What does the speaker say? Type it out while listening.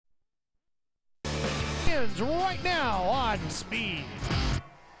begins right now on Speed.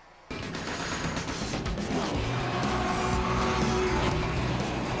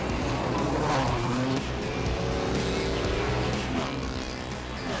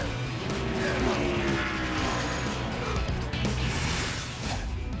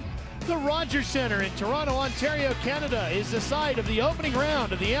 The Rogers Centre in Toronto, Ontario, Canada is the site of the opening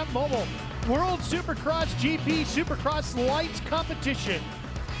round of the AMP Mobile World Supercross GP Supercross Lites competition.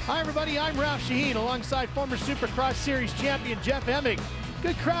 Hi everybody, I'm Ralph Shaheen alongside former Supercross Series champion Jeff Emig.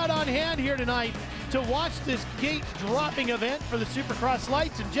 Good crowd on hand here tonight to watch this gate-dropping event for the Supercross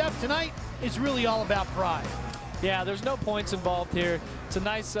Lites. And Jeff, tonight is really all about pride. Yeah, there's no points involved here. It's a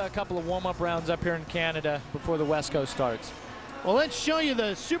nice couple of warm-up rounds up here in Canada before the West Coast starts. Well, let's show you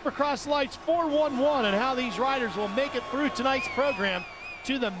the Supercross Lites 411 and how these riders will make it through tonight's program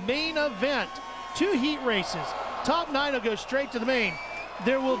to the main event. 2 heat races. Top 9 will go straight to the main.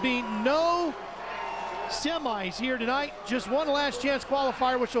 There will be no semis here tonight. Just one last chance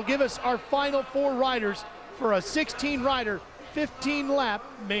qualifier, which will give us our final 4 riders for a 16-rider, 15-lap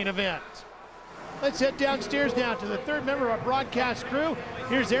main event. Let's head downstairs now to the 3rd member of our broadcast crew.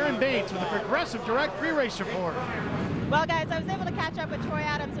 Here's Aaron Bates with a Progressive Direct pre-race report. Well, guys, I was able to catch up with Troy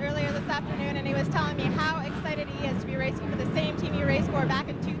Adams earlier this afternoon, and he was telling me how excited he is to be racing for the same team he raced for back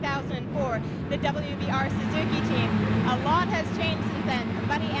in 2004, the WBR Suzuki team. A lot has changed since then.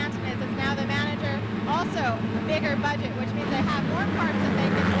 Buddy Antonis is now the manager. Also, a bigger budget, which means they have more parts that they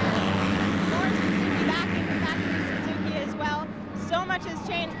can manage. More Suzuki backing the factory Suzuki as well. So much has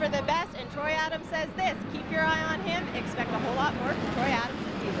changed for the best, and Troy Adams says this: keep your eye on him. Expect a whole lot more from Troy Adams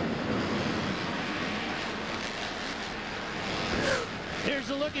this season. Here's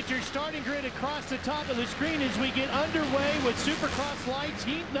a look at your starting grid across the top of the screen as we get underway with Supercross Lites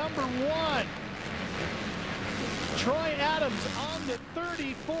heat number 1. Troy Adams on the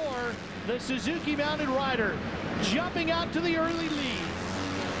 34, the Suzuki mounted rider, jumping out to the early lead.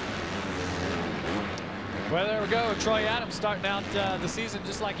 Well, there we go. Troy Adams starting out the season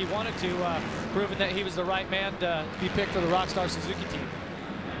just like he wanted to, proving that he was the right man to be picked for the Rockstar Suzuki team.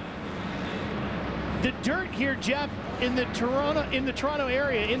 The dirt here, Jeff, in the Toronto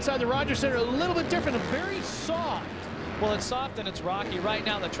area, inside the Rogers Centre, a little bit different, very soft. Well, it's soft and it's rocky. Right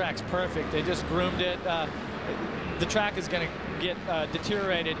now, the track's perfect. They just groomed it. The track is going to get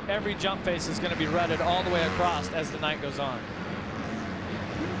deteriorated. Every jump face is going to be rutted all the way across as the night goes on.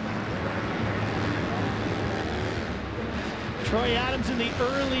 Troy Adams in the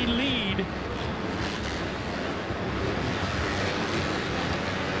early lead.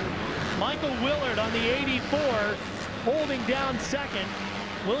 Michael Willard on the 84, holding down second.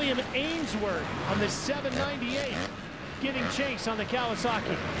 William Ainsworth on the 798, giving chase on the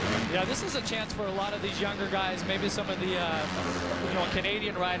Kawasaki. Yeah, this is a chance for a lot of these younger guys, maybe some of the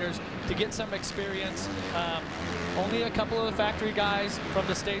Canadian riders, to get some experience. Only a couple of the factory guys from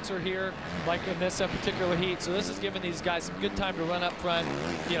the States are here, like in this particular heat. So this is giving these guys some good time to run up front,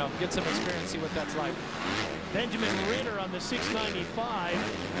 get some experience, see what that's like. Benjamin Ritter on the 695.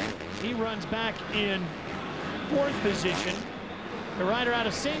 He runs back in 4th position. The rider out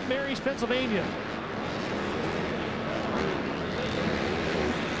of St. Mary's, Pennsylvania.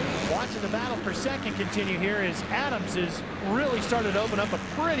 Watching the battle for second continue here as Adams has really started to open up a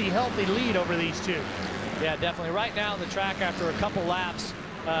pretty healthy lead over these 2. Yeah, definitely. Right now, the track, after a couple laps,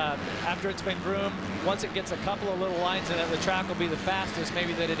 after it's been groomed, once it gets a couple of little lines in it, the track will be the fastest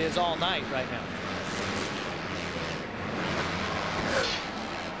maybe that it is all night right now.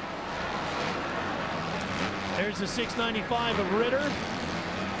 There's the 695 of Ritter.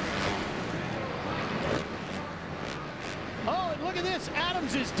 Oh, and look at this.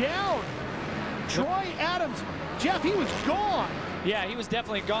 Adams is down. Troy Adams. Jeff, he was gone. Yeah, he was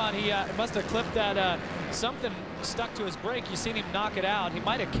definitely gone. He must have clipped that, something stuck to his brake. You seen him knock it out. He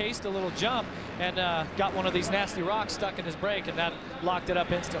might have cased a little jump and got one of these nasty rocks stuck in his brake, and that locked it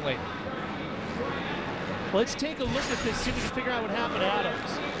up instantly. Let's take a look at this, see if we can figure out what happened to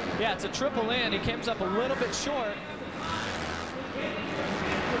Adams. Yeah, it's a triple in. He comes up a little bit short.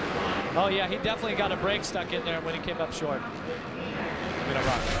 Oh, yeah, he definitely got a brake stuck in there when he came up short.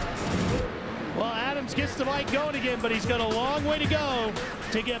 Well, Adams gets the bike going again, but he's got a long way to go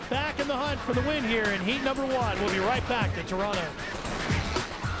to get back in the hunt for the win here in heat number 1. We'll be right back to Toronto.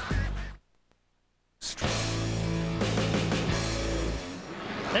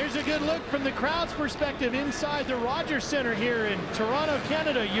 There's a good look from the crowd's perspective inside the Rogers Centre here in Toronto,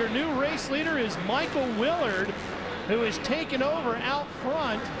 Canada. Your new race leader is Michael Willard, who has taken over out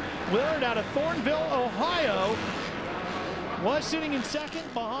front. Willard out of Thornville, Ohio, was sitting in second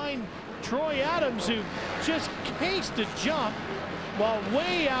behind Troy Adams, who just cased a jump while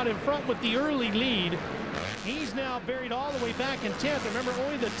way out in front with the early lead. He's now buried all the way back in 10th. Remember,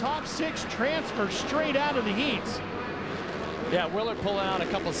 only the top 6 transfer straight out of the heats. Yeah, Willard pulling out a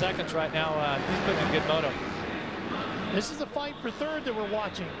couple seconds right now. He's putting in good moto. This is a fight for 3rd that we're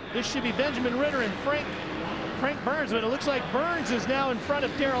watching. This should be Benjamin Ritter and Frank Burns, but it looks like Burns is now in front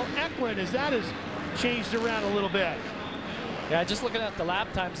of Daryl Eklund as that has changed around a little bit. Yeah, just looking at the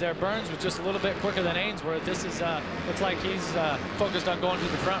lap times there, Burns was just a little bit quicker than Ainsworth. This is looks like he's focused on going to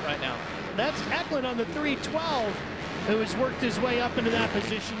the front right now. That's Eklund on the 312, who has worked his way up into that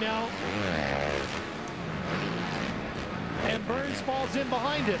position now. And Burns falls in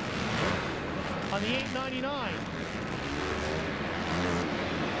behind him on the 899.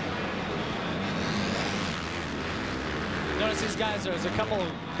 Notice these guys, there's a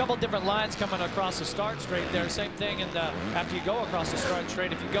couple different lines coming across the start straight there. Same thing, and after you go across the start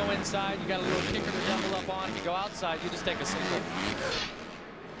straight, if you go inside, you got a little kicker to double up on. If you go outside, you just take a single.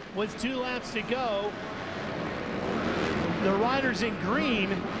 With 2 laps to go, the riders in green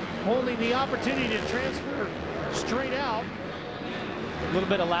holding the opportunity to transfer straight out. A little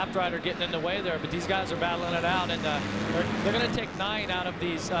bit of lap rider getting in the way there, but these guys are battling it out, and they're going to take 9 out of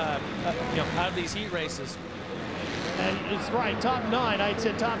these, out of these heat races. And it's right, top 9. I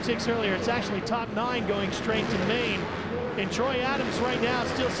said top 6 earlier. It's actually top 9 going straight to the main. And Troy Adams right now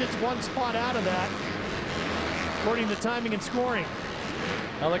still sits 1 spot out of that, according to timing and scoring.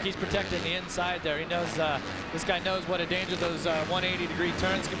 Now look, he's protecting the inside there. He knows, this guy knows what a danger those 180-degree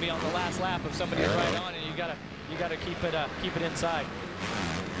turns can be on the last lap if somebody's right on, and you gotta keep it inside.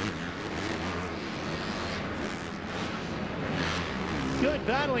 Good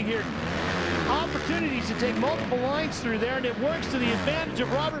battling here. Opportunities to take multiple lines through there, and it works to the advantage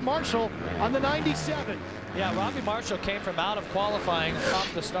of Robert Marshall on the 97. Yeah, Robbie Marshall came from out of qualifying off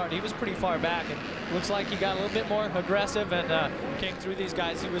the start. He was pretty far back, and looks like he got a little bit more aggressive and came through these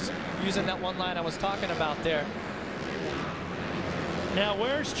guys. He was using that one line I was talking about there. Now,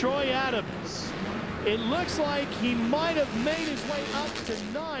 where's Troy Adams? It looks like he might have made his way up to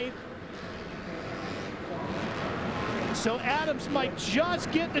 9th. So Adams might just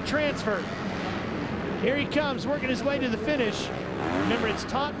get the transfer. Here he comes, working his way to the finish. Remember, it's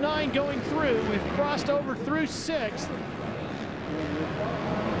top 9 going through. We've crossed over through 6th.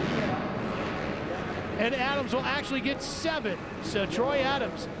 And Adams will actually get 7. So Troy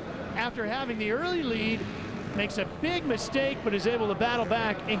Adams, after having the early lead, makes a big mistake, but is able to battle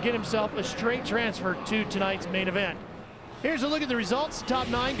back and get himself a straight transfer to tonight's main event. Here's a look at the results. Top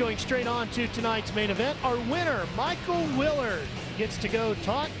 9 going straight on to tonight's main event. Our winner, Michael Willard, gets to go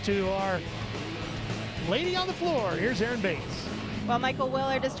talk to our lady on the floor. Here's Aaron Bates. Well, Michael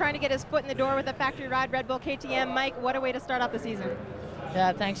Willard is trying to get his foot in the door with a factory ride Red Bull KTM. Mike, what a way to start off the season.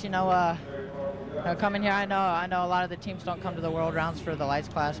 Yeah, thanks. Coming here, I know a lot of the teams don't come to the World Rounds for the lights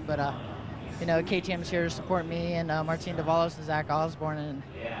class, but KTM's here to support me and Martin Davalos and Zach Osborne, and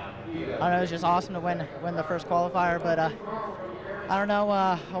I don't know, it's just awesome to win the first qualifier. But I don't know,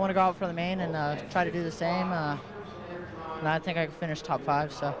 I want to go out for the main and try to do the same. And I think I can finish top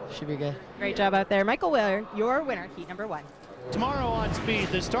 5, so it should be good. Great job out there, Michael Willard, your winner, heat number 1. Tomorrow on Speed,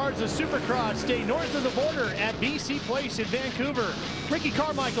 the stars of Supercross stay north of the border at BC Place in Vancouver. Ricky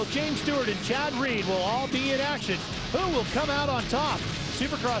Carmichael, James Stewart, and Chad Reed will all be in action. Who will come out on top?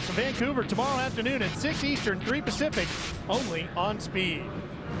 Supercross in Vancouver tomorrow afternoon at 6 Eastern, 3 Pacific, only on Speed.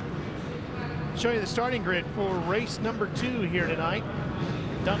 Show you the starting grid for race number 2 here tonight.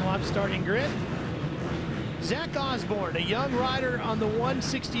 Dunlop starting grid. Zach Osborne, a young rider on the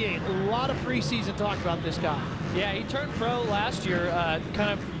 168. A lot of preseason talk about this guy. Yeah, he turned pro last year,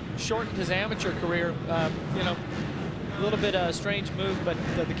 kind of shortened his amateur career. A little bit of a strange move, but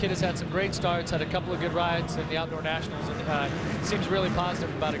the kid has had some great starts, had a couple of good rides in the Outdoor Nationals, and seems really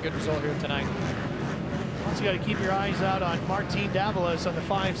positive about a good result here tonight. Also got to keep your eyes out on Martin Davalos on the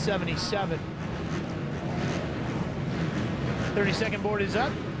 577. 30-second board is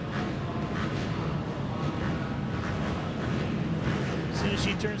up. As soon as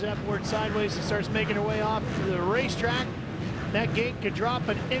she turns that board sideways and starts making her way off to the racetrack, that gate could drop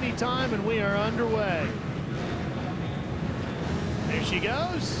at any time, and we are underway. There she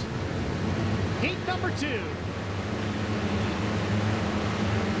goes. Heat number 2.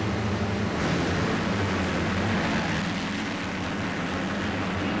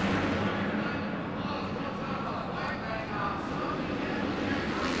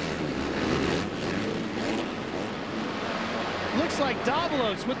 Looks like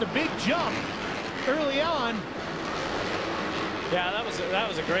Davalos with the big jump early on. Yeah, that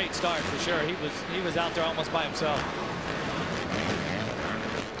was a great start for sure. He was out there almost by himself.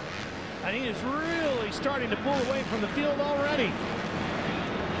 And he is really starting to pull away from the field already.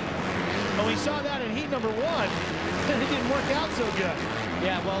 And we saw that in heat number 1. It didn't work out so good.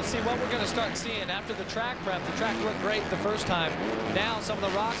 Yeah, well, see, what we're going to start seeing after the track prep, the track looked great the first time. Now some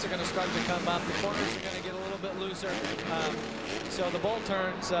of the rocks are going to start to come up. The corners are going to get a little bit looser. So the bowl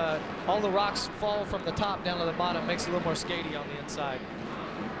turns, all the rocks fall from the top down to the bottom, makes it a little more skatey on the inside.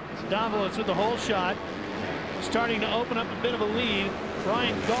 Davalos with the hole shot, starting to open up a bit of a lead.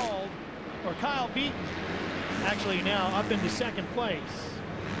 Ryan Gauld, or Kyle Beaton, actually now up into second place.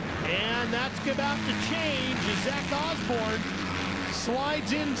 And that's about to change as Zach Osborne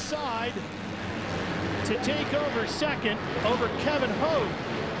slides inside to take over second over Kevin Hogue.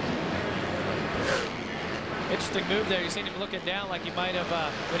 Interesting move there. You seen him looking down like he might have,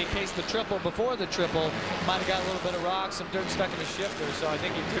 when he cased the triple before the triple, might have got a little bit of rock, some dirt stuck in the shifter. So I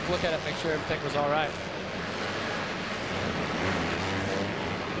think he took a look at it, make sure everything was all right.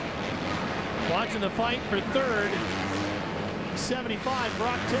 Watching the fight for third, 75,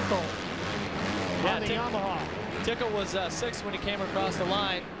 Broc Tickle on the Yamaha. Tickle was 6th when he came across the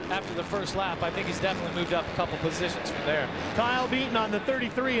line after the first lap. I think he's definitely moved up a couple positions from there. Kyle Beaton on the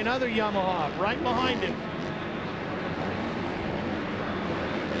 33, another Yamaha, right behind him.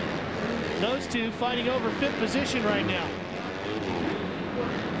 Those two fighting over 5th position right now.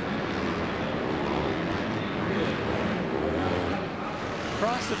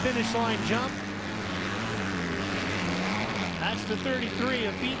 Across the finish line jump. That's the 33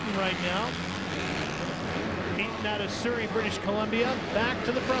 of Beaton right now. Beaton out of Surrey, British Columbia, back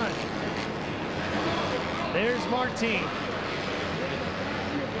to the front. There's Martin.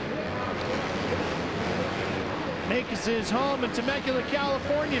 Makes his home in Temecula,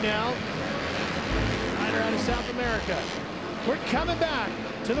 California now. Rider out of South America. We're coming back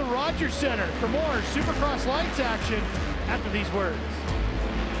to the Rogers Center for more Supercross Lites action after these words.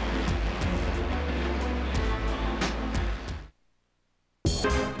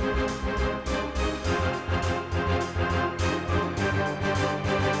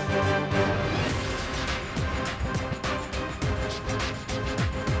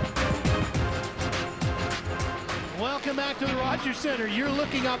 Welcome back to the Rogers Center. You're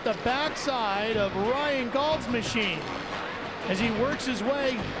looking up the backside of Ryan Gauld's machine as he works his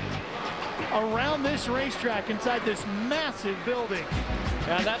way around this racetrack inside this massive building.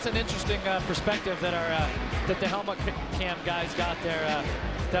 Yeah, that's an interesting perspective that our that the helmet cam guys got there.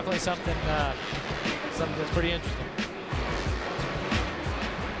 Definitely something that's pretty interesting.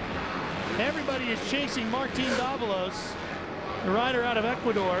 Everybody is chasing Martin Davalos, the rider out of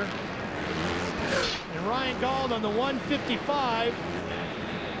Ecuador. And Ryan Gauld on the 155.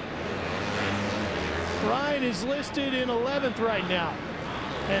 Ryan is listed in 11th right now.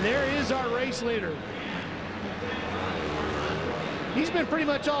 And there is our race leader. He's been pretty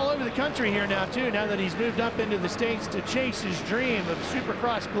much all over the country here now, too, now that he's moved up into the States to chase his dream of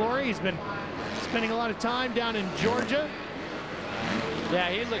Supercross glory. He's been spending a lot of time down in Georgia. Yeah,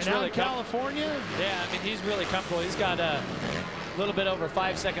 he looks really in California. Yeah, I mean, he's really comfortable. He's got a little bit over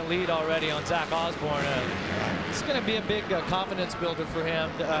 5-second lead already on Zach Osborne. It's going to be a big confidence builder for him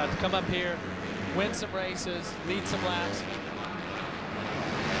to come up here, win some races, lead some laps.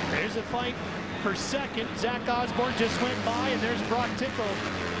 There's a fight for second. Zach Osborne just went by, and there's Broc Tickle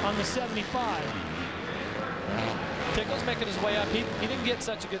on the 75. Tickle's making his way up. He didn't get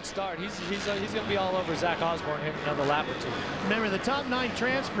such a good start. He's going to be all over Zach Osborne here in another lap or two. Remember, the top 9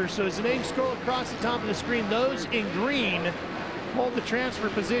 transfers, so as the names scroll across the top of the screen, those in green hold the transfer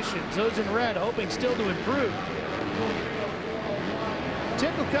positions. Those in red hoping still to improve.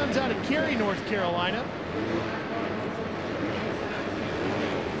 Tickle comes out of Cary, North Carolina.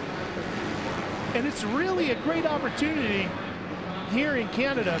 And it's really a great opportunity here in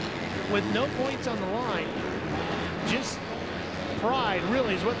Canada with no points on the line. Just pride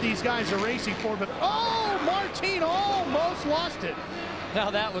really is what these guys are racing for. But oh, Martin almost lost it. Now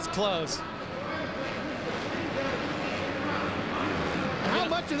that was close. How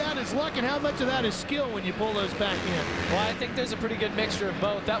much of that is luck and how much of that is skill when you pull those back in? Well, I think there's a pretty good mixture of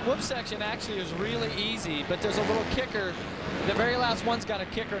both. That whoop section actually is really easy, but there's a little kicker. The very last one's got a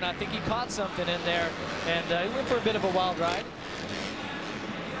kicker, and I think he caught something in there, and he went for a bit of a wild ride.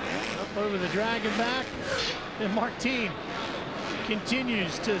 Up over the drag and back, and Martin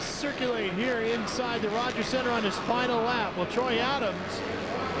continues to circulate here inside the Rogers Center on his final lap. Well, Troy Adams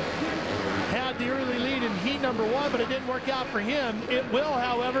had the early lead in heat number 1, but it didn't work out for him. It will,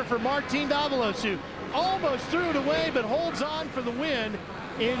 however, for Martin Davalos, who almost threw it away, but holds on for the win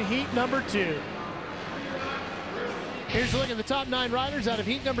in heat number 2. Here's a look at the top 9 riders out of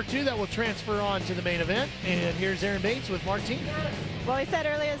heat number 2 that will transfer on to the main event. And here's Aaron Bates with Martin. Well, he said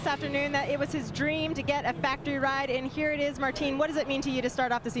earlier this afternoon that it was his dream to get a factory ride, and here it is. Martin, what does it mean to you to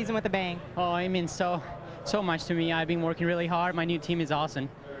start off the season with a bang? Oh, it means so much to me. I've been working really hard. My new team is awesome.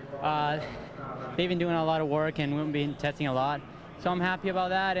 They've been doing a lot of work, and we've been testing a lot. So I'm happy about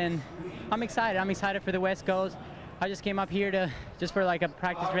that, and I'm excited. I'm excited for the West Coast. I just came up here just for like a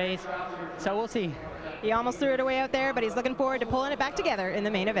practice race, so we'll see. He almost threw it away out there, but he's looking forward to pulling it back together in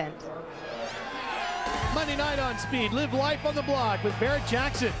the main event. Monday night on Speed, live life on the block with Barrett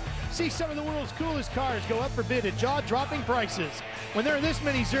Jackson. See some of the world's coolest cars go up for bid at jaw-dropping prices. When there are this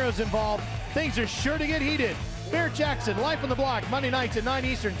many zeros involved, things are sure to get heated. Barrett Jackson, life on the block, Monday nights at 9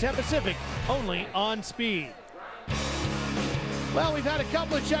 Eastern, 10 Pacific, only on Speed. Well, we've had a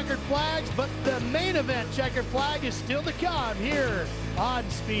couple of checkered flags, but the main event checkered flag is still to come here on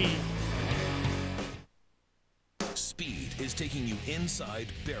Speed. Speed is taking you inside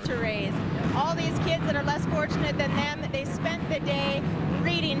Barrett. To raise all these kids that are less fortunate than them, they spent the day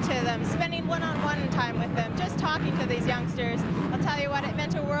reading to them, spending one-on-one time with them, just talking to these youngsters. I'll tell you what, it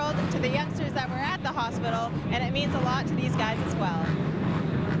meant a world to the youngsters that were at the hospital, and it means a lot to these guys as well.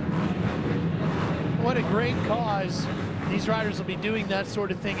 What a great cause. These riders will be doing that sort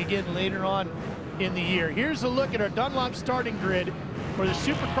of thing again later on in the year. Here's a look at our Dunlop starting grid for the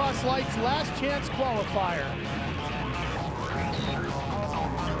Supercross Lites Last Chance Qualifier.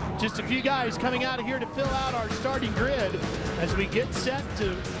 Just a few guys coming out of here to fill out our starting grid as we get set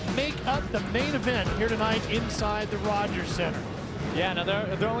to make up the main event here tonight inside the Rogers Center. Yeah, now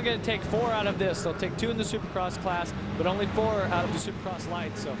they're only going to take 4 out of this. They'll take 2 in the Supercross class, but only 4 out of the Supercross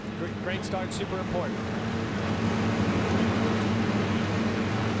Lites. So great start, super important.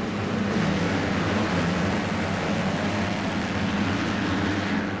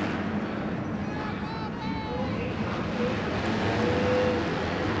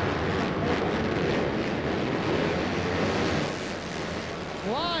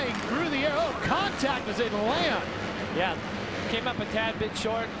 Flying through the air. Oh, contact as they land. Yeah, came up a tad bit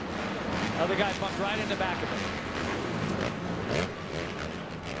short. Other guy bumped right in the back of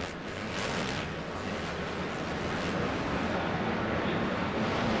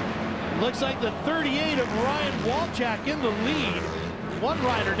it. Looks like the 38 of Ryan Walchak in the lead. One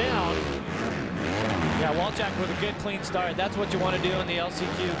rider down. Yeah, Walchak with a good clean start. That's what you want to do in the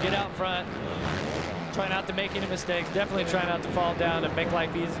LCQ. Get out front. Try not to make any mistakes. Definitely try not to fall down and make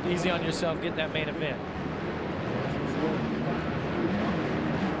life easy on yourself. Get that main event.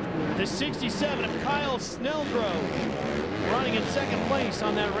 The 67 of Kyle Snellgrove running in second place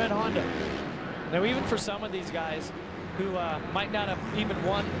on that red Honda. Now, even for some of these guys who might not have even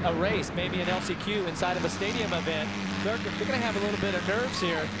won a race, maybe an LCQ inside of a stadium event, they're going to have a little bit of nerves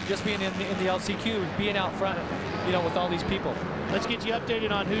here, just being in the LCQ, being out front, you know, with all these people. Let's get you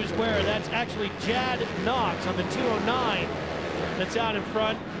updated on who's where. That's actually Jad Knox on the 209 that's out in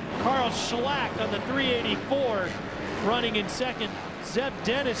front. Carl Schlack on the 384 running in second. Zeb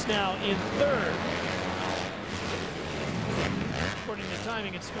Dennis now in third, according to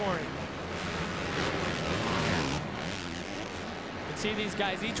timing and scoring. You can see these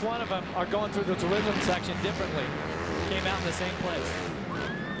guys, each one of them are going through the rhythm section differently. Came out in the same place.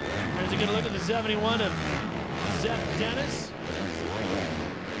 There's a good look at the 71 of Zeb Dennis.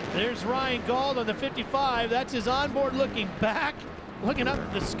 There's Ryan Gauld on the 55. That's his onboard looking back, looking up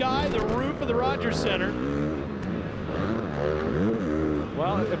at the sky, the roof of the Rogers Center.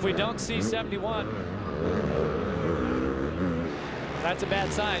 Well, if we don't see 71, that's a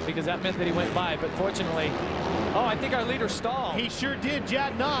bad sign because that meant that he went by. But fortunately, oh, I think our leader stalled. He sure did.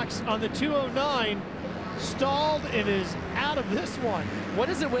 Jad Knox on the 209 stalled and is out of this one. What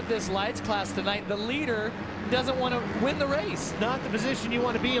is it with this Lites class tonight? The leader doesn't want to win the race. Not the position you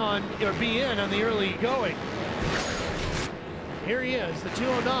want to be on or be in on the early going. Here he is, the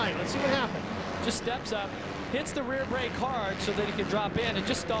 209. Let's see what happened. Just steps up, hits the rear brake hard so that he can drop in and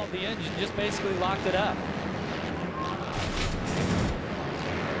just stalled the engine, just basically locked it up.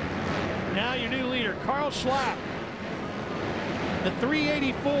 Now your new leader, Carl Schlapp, the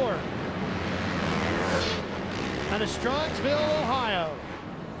 384 out of Strongsville, Ohio.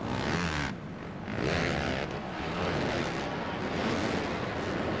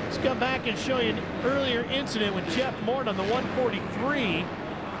 Let's come back and show you an earlier incident with Jeff Mort on the 143.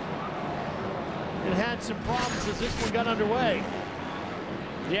 It had some problems as this one got underway.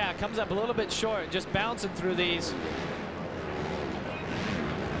 Yeah, it comes up a little bit short, just bouncing through these.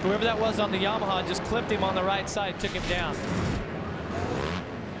 Whoever that was on the Yamaha just clipped him on the right side, took him down.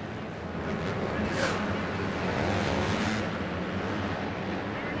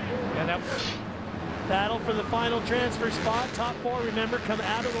 And that battle for the final transfer spot. Top 4, remember, come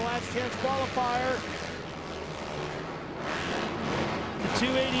out of the last chance qualifier.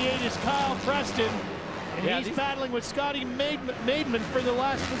 288 is Kyle Preston. And Yeah, he's these- battling with Scotty Maidman for the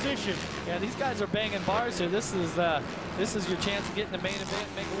last position. Yeah, these guys are banging bars here. This is your chance to get in the main event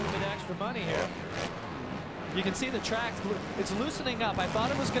and make a little bit of extra money here. You can see the track, it's loosening up. I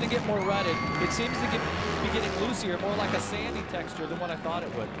thought it was going to get more rutted. It seems to be getting loosier, more like a sandy texture than what I thought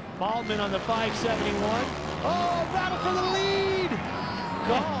it would. Baldwin on the 571. Oh, battle for the lead!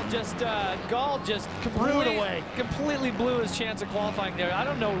 Gall just completely blew his chance of qualifying there. I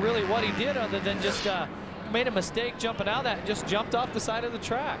don't know really what he did other than just made a mistake jumping out of that and just jumped off the side of the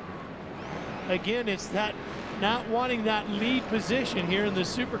track. Again, it's that not wanting that lead position here in the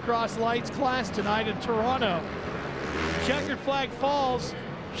Supercross Lites class tonight in Toronto. Checkered flag falls.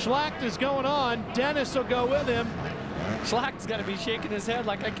 Schlacht is going on. Dennis will go with him. Schlacht's got to be shaking his head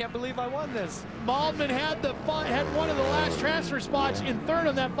like, I can't believe I won this. Baldwin had one of the last transfer spots in third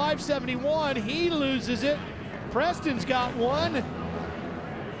on that 571. He loses it. Preston's got one.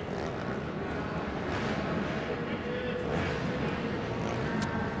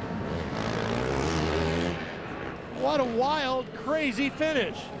 What a wild, crazy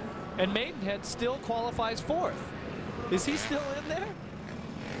finish. And Maidenhead still qualifies fourth. Is he still in there?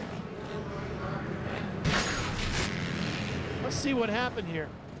 Let's see what happened here.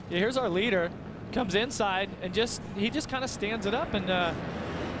 Yeah, here's our leader. Comes inside and he just kind of stands it up and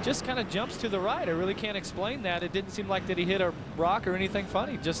just kind of jumps to the right. I really can't explain that. It didn't seem like that he hit a rock or anything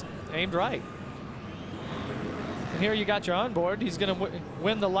funny. Just aimed right. And here you got your onboard. He's going to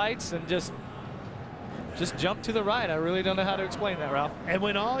win the lights and just jump to the right. I really don't know how to explain that, Ralph. And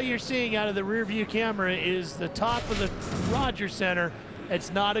when all you're seeing out of the rear view camera is the top of the Rogers Center,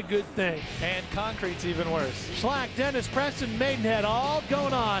 it's not a good thing. And concrete's even worse. Schlacht, Dennis, Preston, Maidenhead all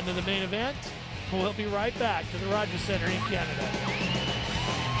going on to the main event. We'll be right back to the Rogers Center in Canada.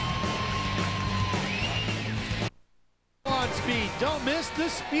 On speed, don't miss the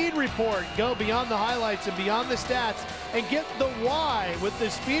speed report. Go beyond the highlights and beyond the stats and get the why with the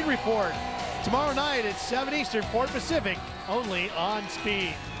speed report. Tomorrow night at 7 Eastern, Port Pacific, only on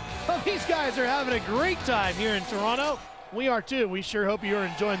Speed. Well, these guys are having a great time here in Toronto. We are too. We sure hope you're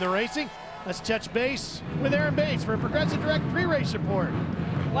enjoying the racing. Let's touch base with Aaron Bates for a Progressive Direct pre-race report.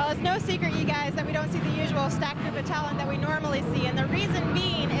 Well, it's no secret, you guys, that we don't see the usual stacked group of talent that we normally see. And the reason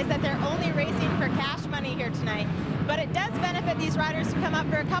being is that they're only racing for cash money here tonight. But it does benefit these riders to come up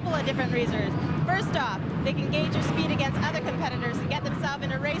for a couple of different reasons. First off, they can gauge their speed against other competitors and get themselves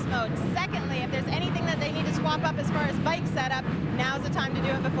into race mode. Secondly, if there's anything that they need to swap up as far as bike setup, now's the time to do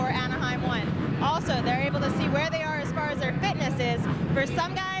it before Anaheim 1. Also, they're able to see where they are as far as their fitness is. For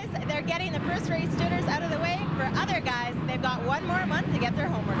some guys, they're getting the first race jitters out of the way. For other guys, they've got one more month to get their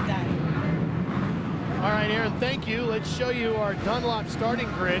homework done. All right, Aaron, thank you. Let's show you our Dunlop starting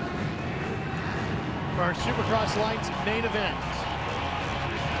grid for our Supercross Lites main event.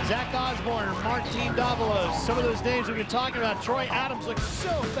 Zach Osborne, Martin Davalos, some of those names we've been talking about. Troy Adams looked so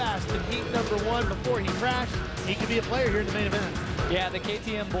fast in heat number 1 before he crashed. He could be a player here in the main event. Yeah, the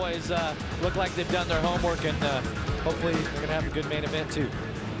KTM boys look like they've done their homework, and hopefully they're going to have a good main event too.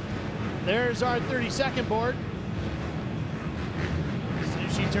 There's our 32nd board. As soon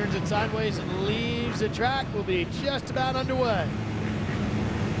as she turns it sideways and leaves the track, we'll be just about underway.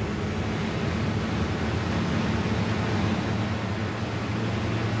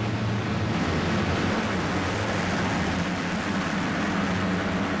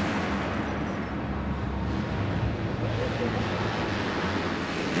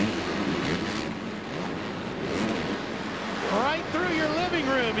 Right through your living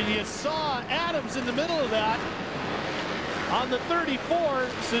room, and you saw Adams in the middle of that. On the 34,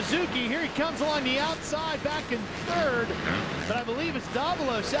 Suzuki, here he comes along the outside, back in third, but I believe it's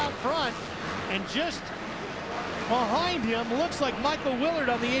Davalos out front, and just behind him looks like Michael Willard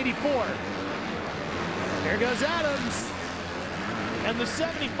on the 84. There goes Adams, and the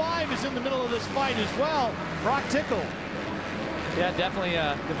 75 is in the middle of this fight as well. Broc Tickle. Yeah, definitely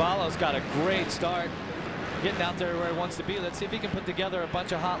Davalos got a great start, getting out there where he wants to be. Let's see if he can put together a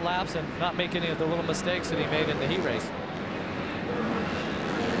bunch of hot laps and not make any of the little mistakes that he made in the heat race.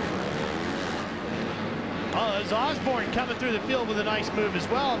 Oh, there's Osborne coming through the field with a nice move as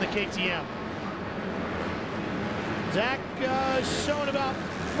well on the KTM. Zach showing about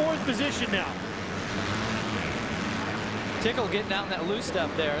 4th position now. Tickle getting out in that loose stuff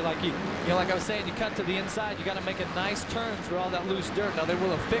there. Like like I was saying, you cut to the inside, you got to make a nice turn through all that loose dirt. Now they will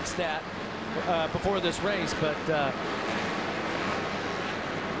have fixed that before this race, but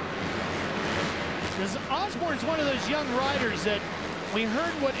Osborne's one of those young riders that we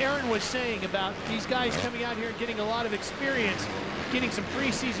heard what Aaron was saying about these guys coming out here and getting a lot of experience. getting some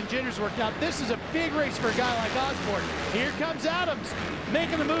preseason jitters worked out. This is a big race for a guy like Osborne. Here comes Adams,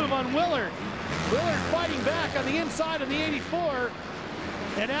 making the move on Willard. Willard fighting back on the inside of the 84,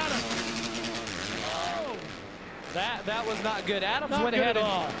 and Adams. Oh! That was not good. Adams Not went good ahead at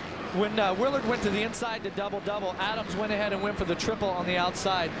and all. when Willard went to the inside to double-double, Adams went ahead and went for the triple on the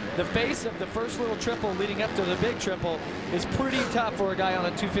outside. The face of the first little triple leading up to the big triple is pretty tough for a guy on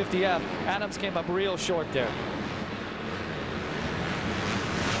a 250F. Adams came up real short there.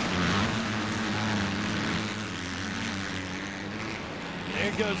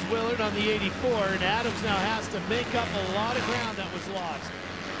 There goes Willard on the 84, and Adams now has to make up a lot of ground that was lost.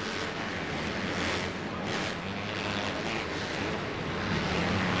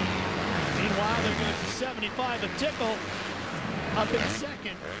 Meanwhile, there goes the 75 of Tickle up in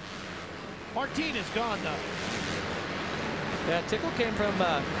second. Martin is gone, though. Yeah, Tickle came from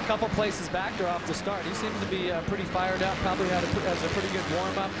a couple places back there off the start. He seems to be pretty fired up, probably has a pretty good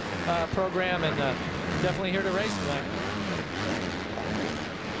warm-up program, and definitely here to race tonight.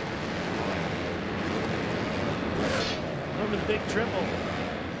 Over the big triple.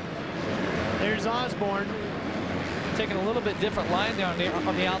 There's Osborne. Taking a little bit different line there on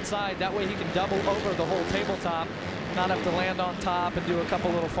the outside. That way he can double over the whole tabletop, not have to land on top and do a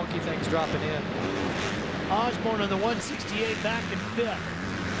couple little funky things dropping in. Osborne on the 168 back in fifth.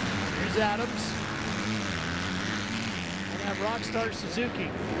 Here's Adams. And that Rockstar Suzuki.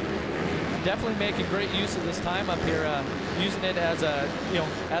 Definitely making great use of this time up here, using it as a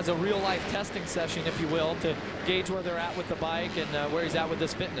as a real life testing session, if you will, to gauge where they're at with the bike and where he's at with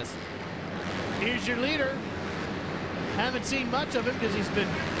his fitness. Here's your leader. Haven't seen much of him because he's been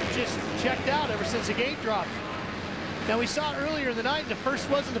just checked out ever since the gate dropped. Now we saw earlier in the night the first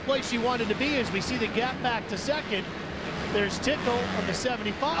wasn't the place you wanted to be as we see the gap back to second. There's Tickle on the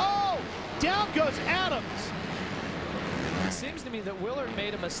 75. Oh! Down goes Adams. It seems to me that Willard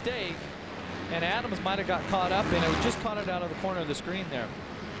made a mistake and Adams might have got caught up in it. Just caught it out of the corner of the screen there.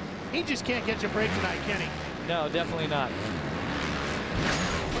 He just can't catch a break tonight, can he? No, definitely not.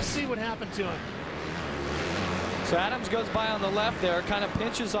 Let's see what happened to him. So Adams goes by on the left there, kind of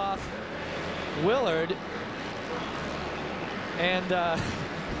pinches off Willard. And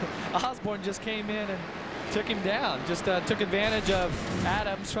Osborne just came in and took him down. Just took advantage of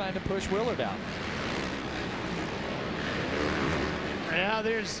Adams trying to push Willard out. Yeah,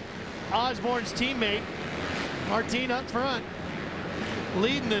 there's Osborne's teammate, Martin up front,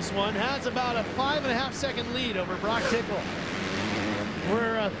 leading this one. Has about a 5.5 second lead over Broc Tickle.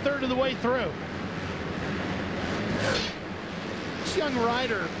 We're a third of the way through. This young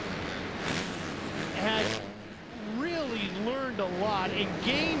rider had really learned a lot and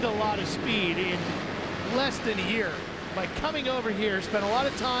gained a lot of speed in less than a year by coming over here. Spent a lot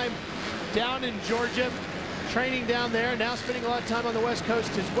of time down in Georgia, training down there, now spending a lot of time on the West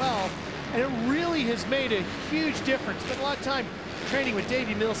Coast as well. And it really has made a huge difference. Spent a lot of time training with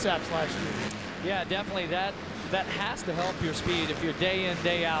Davey Millsaps last year. Yeah, definitely. That has to help your speed if you're day in,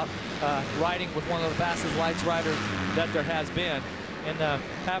 day out riding with one of the fastest lights riders that there has been. And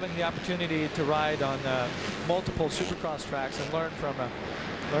having the opportunity to ride on multiple Supercross tracks and learn from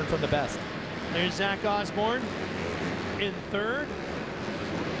the best. There's Zach Osborne in third.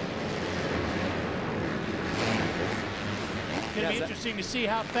 It's going to be interesting to see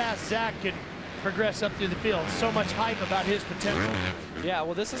how fast Zach can progress up through the field. So much hype about his potential. Yeah,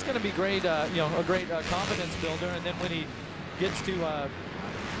 well, this is going to be great, a great confidence builder. And then when he gets to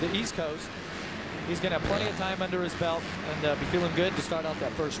the East Coast, he's going to have plenty of time under his belt and be feeling good to start out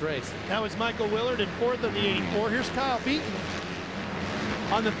that first race. That was Michael Willard in fourth on the 84. Here's Kyle Beaton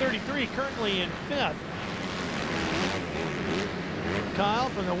on the 33, currently in fifth. Kyle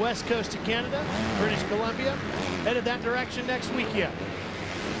from the west coast of Canada, British Columbia, headed that direction next week yet.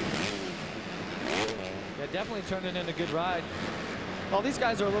 Yeah, definitely turning in a good ride. Well, these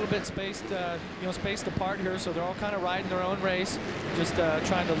guys are a little bit spaced, spaced apart here, so they're all kind of riding their own race, just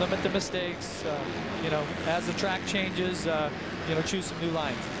trying to limit the mistakes. As the track changes, choose some new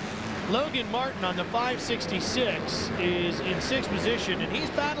lines. Logan Martin on the 566 is in sixth position, and he's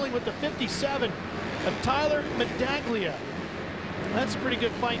battling with the 57 of Tyler Medaglia. That's a pretty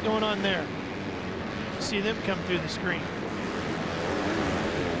good fight going on there. See them come through the screen.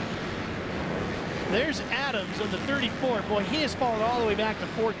 There's Adams on the 34. Boy, he has fallen all the way back to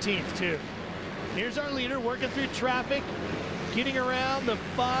 14th, too. Here's our leader working through traffic, getting around the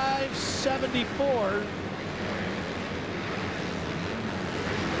 574.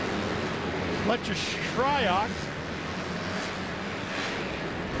 Fletcher Shryock.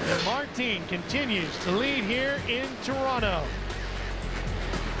 And Martin continues to lead here in Toronto.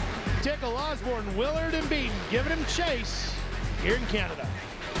 Tickle, Osborne, Willard, and Beaton giving him chase. here in Canada.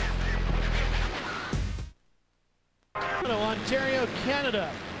 Ontario,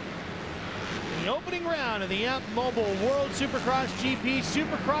 Canada. The opening round of the Amp Mobile World Supercross GP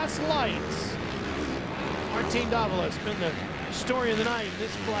Supercross Lites. Martin Davalos been the story of the night in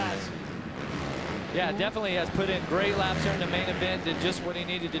this class. Yeah, definitely has put in great laps here in the main event, did just what he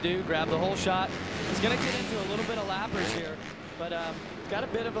needed to do, grab the whole shot. He's going to get into a little bit of lappers here, but got a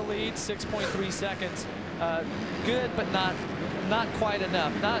bit of a lead, 6.3 seconds. Good, but not quite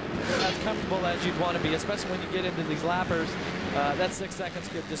enough. Not as comfortable as you'd want to be, especially when you get into these lappers. That 6 seconds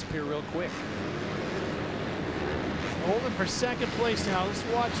could disappear real quick. Holding for second place now. Let's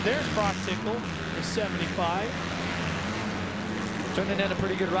watch. There's Broc Tickle, the 75. Turning in a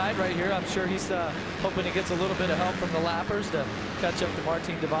pretty good ride right here. I'm sure he's hoping he gets a little bit of help from the lappers to catch up to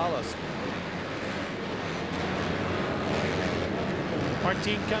Martin Davalos.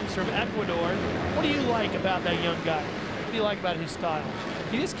 Martin comes from Ecuador. What do you like about that young guy? What do you like about his style?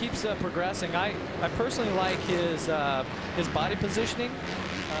 He just keeps progressing. I personally like his body positioning.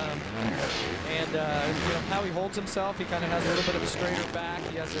 And you know, how he holds himself. He kind of has a little bit of a straighter back.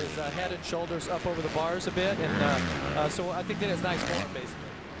 He has his head and shoulders up over the bars a bit, and so I think that is nice form, basically.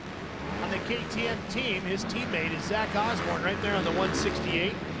 On the KTM team, his teammate is Zach Osborne right there on the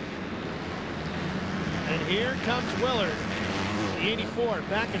 168. And here comes Willard, the 84,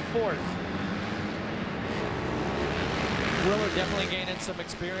 back and forth. Willard definitely gaining some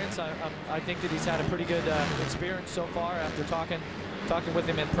experience. I think that he's had a pretty good experience so far after talking with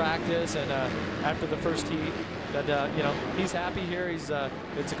him in practice and after the first heat. That you know, he's happy here. It's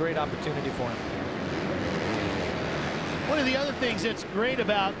a great opportunity for him. One of the other things that's great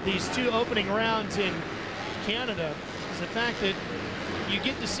about these two opening rounds in Canada is the fact that you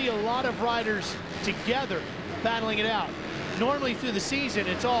get to see a lot of riders together battling it out. Normally through the season,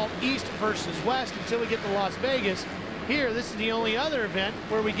 it's all East versus West until we get to Las Vegas. Here, this is the only other event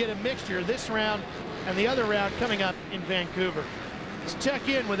where we get a mixture, this round and the other round coming up in Vancouver. Let's check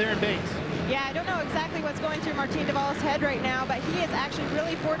in with Aaron Bates. Yeah, I don't know exactly what's going through Martin Davalos' head right now, but he is actually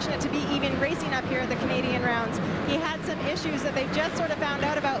really fortunate to be even racing up here at the Canadian rounds. He had some issues that they just sort of found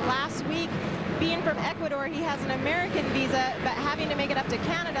out about last week. Being from Ecuador, he has an American visa, but having to make it up to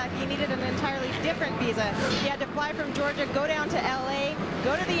Canada, he needed an entirely different visa. He had to fly from Georgia, go down to LA,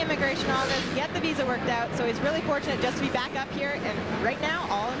 go to the immigration office, get the visa worked out. So he's really fortunate just to be back up here, and right now,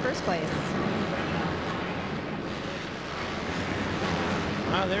 all in first place.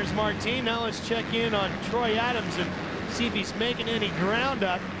 There's Martin. Now let's check in on Troy Adams and see if he's making any ground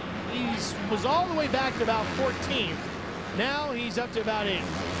up. He was all the way back to about 14th. Now he's up to about 8th.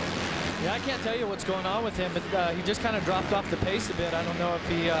 Yeah, I can't tell you what's going on with him, but he just kind of dropped off the pace a bit. I don't know if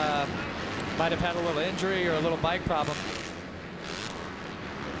he might have had a little injury or a little bike problem.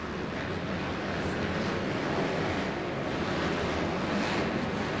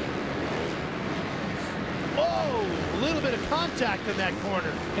 Oh, a little bit of contact in that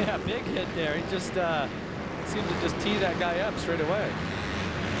corner. Yeah, big hit there. He just seemed to just tee that guy up straight away.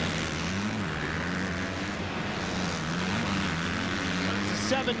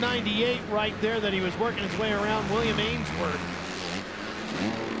 .798 right there that he was working his way around William Ainsworth.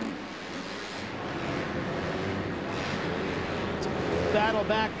 Battle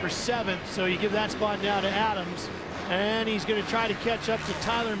back for 7th, so you give that spot now to Adams, and he's going to try to catch up to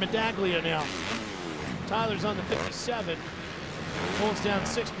Tyler Medaglia now. Tyler's on the 57, pulls down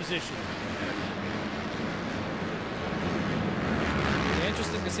 6th position.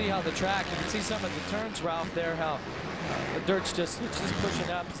 Interesting to see how the track, you can see some of the turns, Ralph, there, how the dirt's just pushing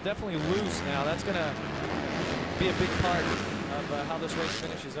up. It's definitely loose now. That's going to be a big part of how this race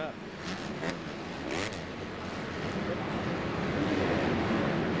finishes up.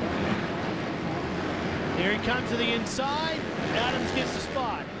 Here he comes to the inside. Adams gets the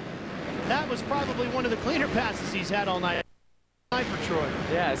spot. That was probably one of the cleaner passes he's had all night for Troy.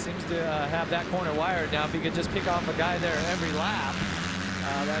 Yeah, it seems to have that corner wired now. If he could just pick off a guy there every lap,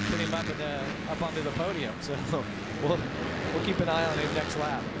 that'd put him up onto the podium. So we'll keep an eye on him next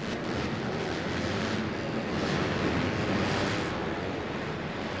lap.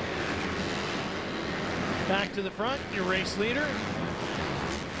 Back to the front, your race leader.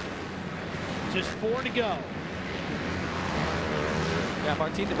 Just 4 to go. Yeah,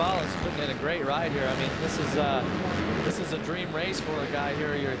 Martin Davalos is putting in a great ride here. I mean, this is a dream race for a guy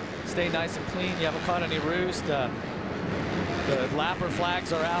here. You stay nice and clean. You haven't caught any roost. The lapper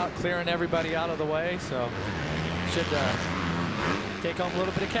flags are out, clearing everybody out of the way. So should take home a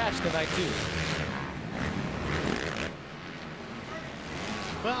little bit of cash tonight too.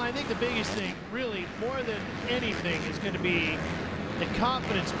 Well, I think the biggest thing, really, more than anything, is going to be the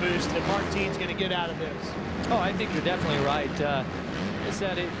confidence boost that Martin's going to get out of this? Oh, I think you're definitely right.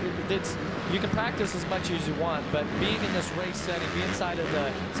 You can practice as much as you want, but being in this race setting, being inside of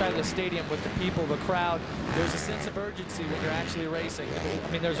the stadium with the people, the crowd, there's a sense of urgency when you're actually racing.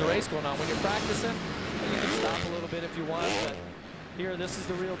 I mean, there's a race going on. When you're practicing, you can stop a little bit if you want, but here, this is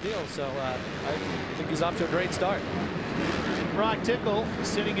the real deal. So I think he's off to a great start. Broc Tickle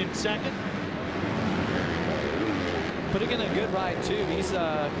sitting in second. Putting in a good ride too. He's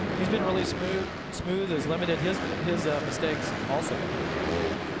been really smooth, has limited his mistakes also.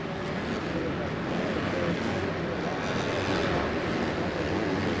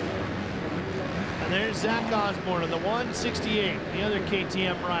 And there's Zach Osborne on the 168, the other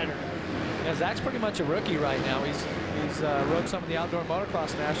KTM rider. Yeah, Zach's pretty much a rookie right now. He's rode some of the outdoor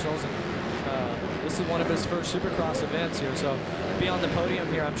motocross nationals, and this is one of his first Supercross events here. So to be on the podium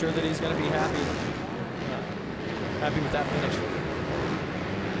here, I'm sure that he's going to be happy with that finish.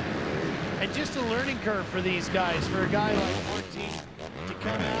 And just a learning curve for these guys, for a guy like Martin to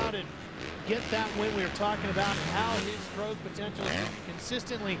come out and get that win. We were talking about how his growth potential is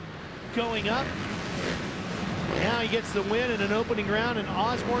consistently going up. Now he gets the win in an opening round, and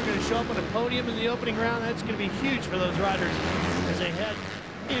Osborne going to show up on a podium in the opening round. That's going to be huge for those riders as they head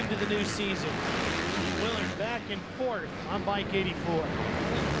into the new season. Willard back and forth on bike 84.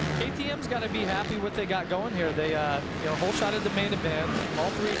 KTM's got to be happy what they got going here. They whole shot at the main event. All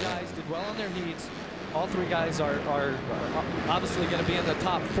three guys did well on their heats. All three guys are obviously going to be in the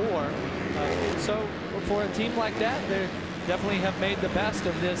top four. So for a team like that, they definitely have made the best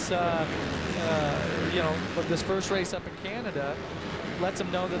of this. With this first race up in Canada, lets them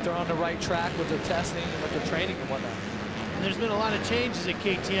know that they're on the right track with their testing and with their training and whatnot. And there's been a lot of changes at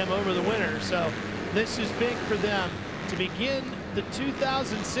KTM over the winter, so this is big for them to begin the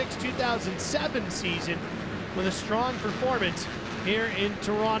 2006-2007 season with a strong performance here in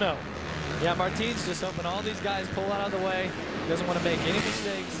Toronto. Yeah, Martin's just hoping all these guys pull out of the way. Doesn't want to make any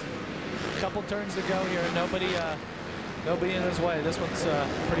mistakes. A couple turns to go here, and nobody in his way. This one's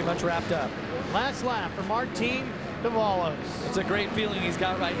pretty much wrapped up. Last lap for Martin Davalos. It's a great feeling he's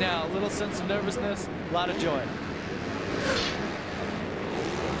got right now. A little sense of nervousness, a lot of joy.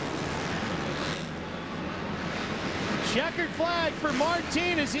 Checkered flag for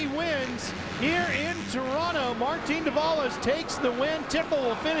Martin as he wins here in Toronto. Martin Davalos takes the win. Tickle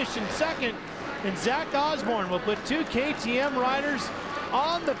will finish in second, and Zach Osborne will put two KTM riders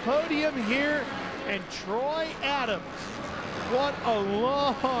on the podium here. And Troy Adams, what a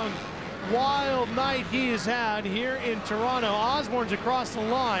long, wild night he has had here in Toronto. Osborne's across the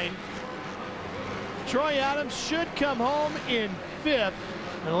line. Troy Adams should come home in fifth.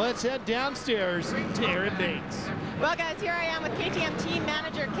 And let's head downstairs to Aaron Bates. Well, guys, here I am with KTM team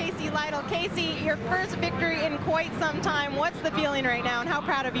manager Casey Lytle. Casey, your first victory in quite some time. What's the feeling right now, and how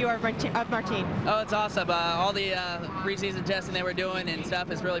proud of you of Martin? Oh, it's awesome. All the preseason testing they were doing and stuff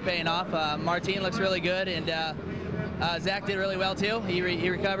is really paying off. Martin looks really good, and Zach did really well too. He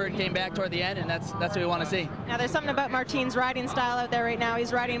recovered, came back toward the end, and that's what we want to see. Now, there's something about Martin's riding style out there right now.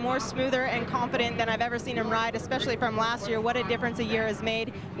 He's riding more smoother and confident than I've ever seen him ride, especially from last year. What a difference a year has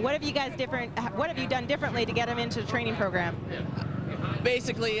made. What have you done differently to get him into the training program?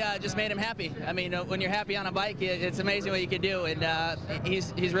 Basically, just made him happy. I mean, when you're happy on a bike, it's amazing what you can do. And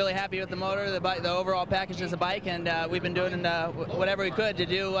he's really happy with the motor, the bike, the overall package as a bike, and we've been doing whatever we could to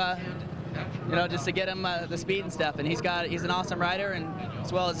do. Just to get him the speed and stuff, and he's an awesome rider, and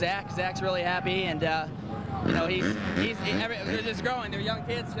as well as Zach. Zach's really happy, and they're just growing. They're young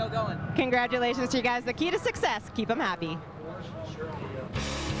kids, still going. Congratulations to you guys. The key to success: keep them happy.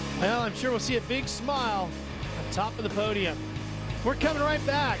 Well, I'm sure we'll see a big smile on top of the podium. We're coming right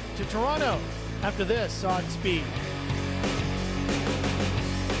back to Toronto after this on Speed.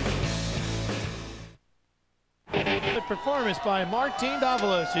 Good performance by Martin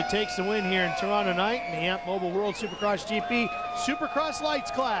Davalos, who takes the win here in Toronto tonight in the Amp Mobile World Supercross GP Supercross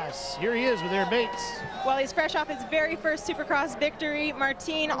Lites class. Here he is with Aaron Bates. Well, he's fresh off his very first Supercross victory.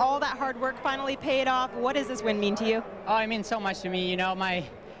 Martin, all that hard work finally paid off. What does this win mean to you? Oh, it means so much to me. You know, my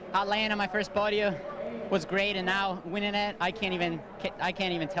laying on my first podium was great, and now winning it, I can't even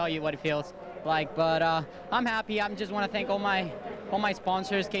tell you what it feels like. But I'm happy. I just want to thank all my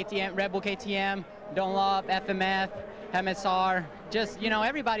sponsors: KTM, Red Bull KTM, Dunlop, FMF, MSR, just,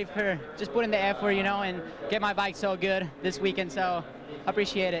 everybody for just putting the effort, and get my bike so good this weekend, so I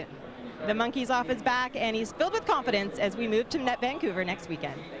appreciate it. The monkey's off his back, and he's filled with confidence as we move to Vancouver next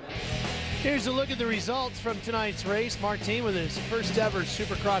weekend. Here's a look at the results from tonight's race. Martin with his first ever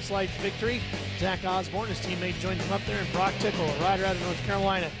Supercross Lites victory. Zach Osborne, his teammate, joins him up there, and Broc Tickle, a rider out of North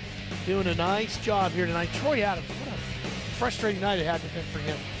Carolina, doing a nice job here tonight. Troy Adams, what a frustrating night it had to have been for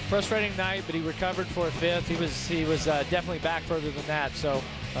him. Frustrating night, but he recovered for a fifth. He was definitely back further than that. So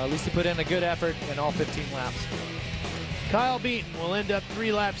at least he put in a good effort in all 15 laps. Kyle Beaton will end up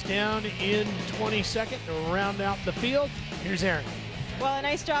 3 laps down in 22nd to round out the field. Here's Aaron. Well, a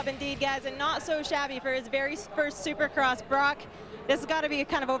nice job indeed, guys, and not so shabby for his very first Supercross. Broc, this has got to be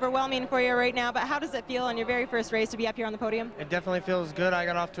kind of overwhelming for you right now, but how does it feel on your very first race to be up here on the podium? It definitely feels good. I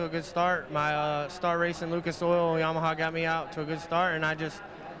got off to a good start. My start race in Lucas Oil, Yamaha got me out to a good start, and I just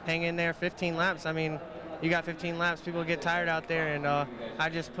hang in there 15 laps. I mean, you got 15 laps, people get tired out there, and I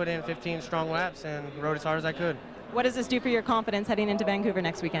just put in 15 strong laps and rode as hard as I could. What does this do for your confidence heading into Vancouver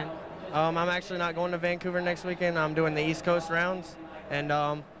next weekend? I'm actually not going to Vancouver next weekend. I'm doing the East Coast rounds,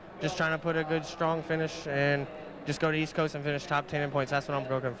 and just trying to put a good, strong finish and just go to East Coast and finish top 10 in points. That's what I'm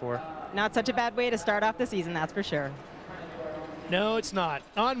looking for. Not such a bad way to start off the season, that's for sure. No, it's not.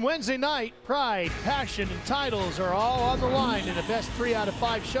 On Wednesday night, pride, passion, and titles are all on the line in a best 3 out of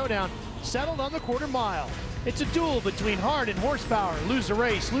 5 showdown settled on the quarter mile. It's a duel between heart and horsepower. Lose a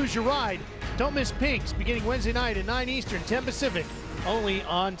race, lose your ride. Don't miss Pinks beginning Wednesday night at 9 Eastern, 10 Pacific, only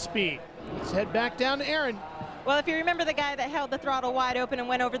on Speed. Let's head back down to Aaron. Well, if you remember the guy that held the throttle wide open and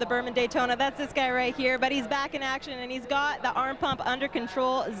went over the Berman Daytona, that's this guy right here, but he's back in action and he's got the arm pump under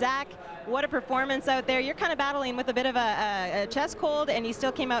control. Zach, what a performance out there. You're kind of battling with a bit of a chest cold, and you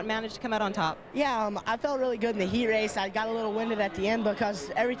still came out and managed to come out on top. Yeah, I felt really good in the heat race. I got a little winded at the end because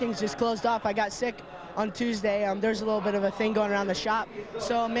everything's just closed off. I got sick on Tuesday. There's a little bit of a thing going around the shop,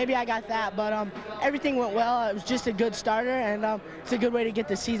 so maybe I got that, but everything went well. It was just a good starter, and it's a good way to get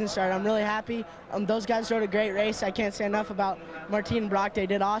the season started. I'm really happy. Those guys rode a great race. I can't say enough about Martin and Broc. They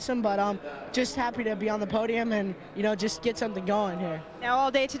did awesome, but just happy to be on the podium and, you know, just get something going here. Now,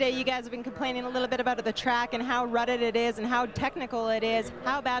 all day today, you guys have been complaining a little bit about the track and how rutted it is and how technical it is.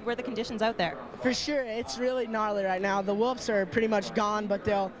 How bad were the conditions out there? For sure, it's really gnarly right now. The whoops are pretty much gone, but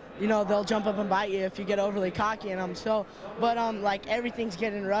they'll jump up and bite you if you get overly cocky in them. So, but like everything's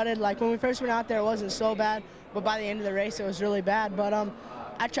getting rutted. Like when we first went out there, it wasn't so bad, but by the end of the race, it was really bad. But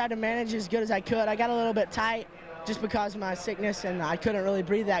I tried to manage as good as I could. I got a little bit tight just because of my sickness, and I couldn't really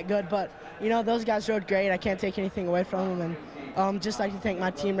breathe that good. But you know, those guys rode great. I can't take anything away from them. And just like to thank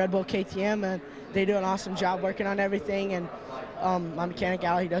my team, Red Bull KTM, and they do an awesome job working on everything. And my mechanic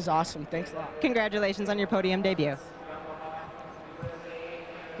Al, he does awesome. Thanks a lot. Congratulations on your podium debut.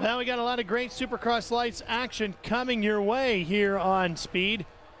 Well, we got a lot of great Supercross Lights action coming your way here on Speed.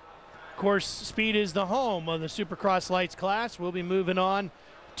 Of course, Speed is the home of the Supercross Lights class. We'll be moving on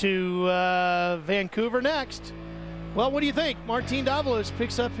to Vancouver next. Well, what do you think? Martin Davalos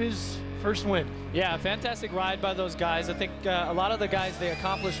picks up his first win. Yeah, fantastic ride by those guys. I think a lot of the guys, they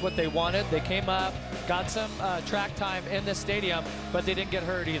accomplished what they wanted. They came up, got some track time in the stadium, but they didn't get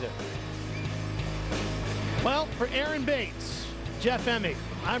hurt either. Well, for Aaron Bates, Jeff Emig,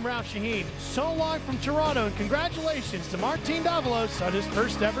 I'm Ralph Shaheen. So long from Toronto, and congratulations to Martin Davalos on his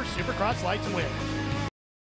first ever Supercross Lights win.